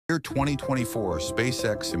Year 2024,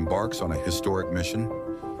 SpaceX embarks on a historic mission.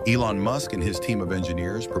 Elon Musk and his team of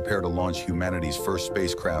engineers prepare to launch humanity's first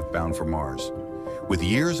spacecraft bound for Mars. With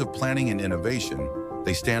years of planning and innovation,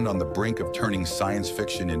 they stand on the brink of turning science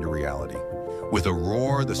fiction into reality. With a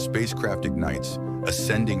roar, the spacecraft ignites,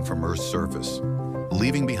 ascending from Earth's surface,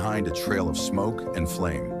 leaving behind a trail of smoke and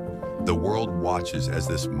flame. The world watches as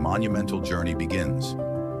this monumental journey begins,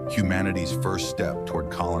 humanity's first step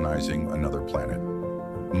toward colonizing another planet.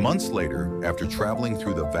 Months later, after traveling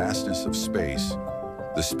through the vastness of space,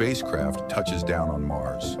 the spacecraft touches down on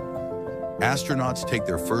Mars. Astronauts take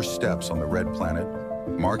their first steps on the red planet,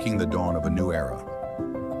 marking the dawn of a new era.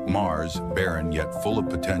 Mars, barren yet full of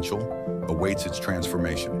potential, awaits its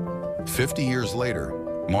transformation. 50 years later,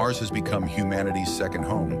 Mars has become humanity's second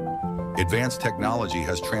home. Advanced technology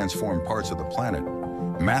has transformed parts of the planet.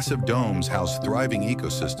 Massive domes house thriving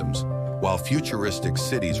ecosystems, while futuristic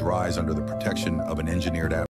cities rise under the protection of an engineered atmosphere.